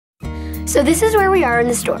So this is where we are in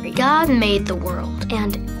the story. God made the world.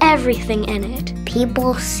 And everything in it.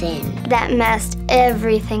 People sinned. That messed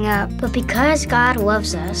everything up. But because God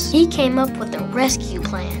loves us, He came up with a rescue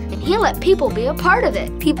plan. And He let people be a part of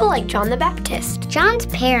it. People like John the Baptist. John's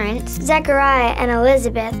parents, Zechariah and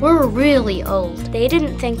Elizabeth, were really old. They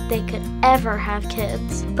didn't think they could ever have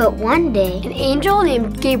kids. But one day, an angel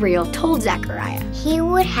named Gabriel told Zechariah he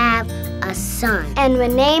would have a son and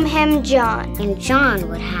would name him John. And John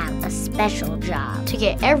would have a special job to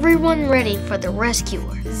get everyone ready for the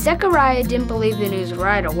rescuer. Zechariah didn't believe the news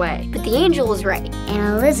right away, but the angel was right.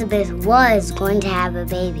 And Elizabeth was going to have a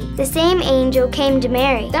baby. The same angel came to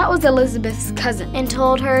Mary, that was Elizabeth's cousin, and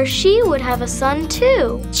told her she would have a son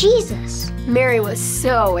too, Jesus. Mary was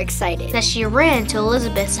so excited that she ran to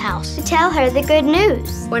Elizabeth's house to tell her the good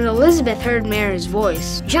news. When Elizabeth heard Mary's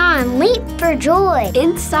voice, John leaped for joy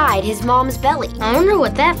inside his mom's belly. I wonder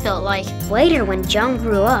what that felt like. Later, when John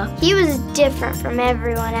grew up, he was different from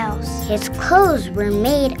everyone else. His clothes were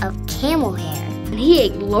made of camel hair. And he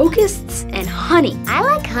ate locusts and honey. I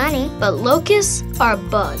like honey. But locusts are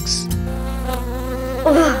bugs.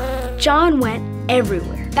 John went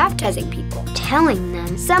everywhere, baptizing people, telling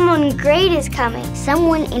them someone great is coming,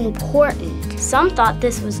 someone important. Some thought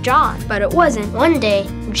this was John, but it wasn't. One day,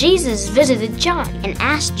 Jesus visited John and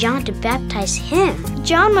asked John to baptize him.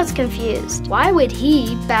 John was confused. Why would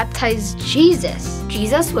he baptize Jesus?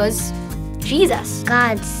 Jesus was Jesus,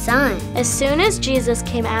 God's son. As soon as Jesus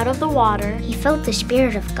came out of the water, he felt the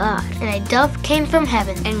Spirit of God. And a dove came from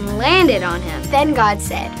heaven and landed on him. Then God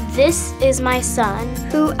said, "This is my son,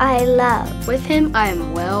 who I love. With him I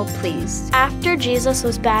am well pleased." After Jesus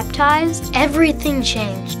was baptized, everything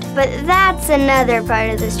changed. But that's another part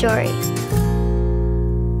of the story.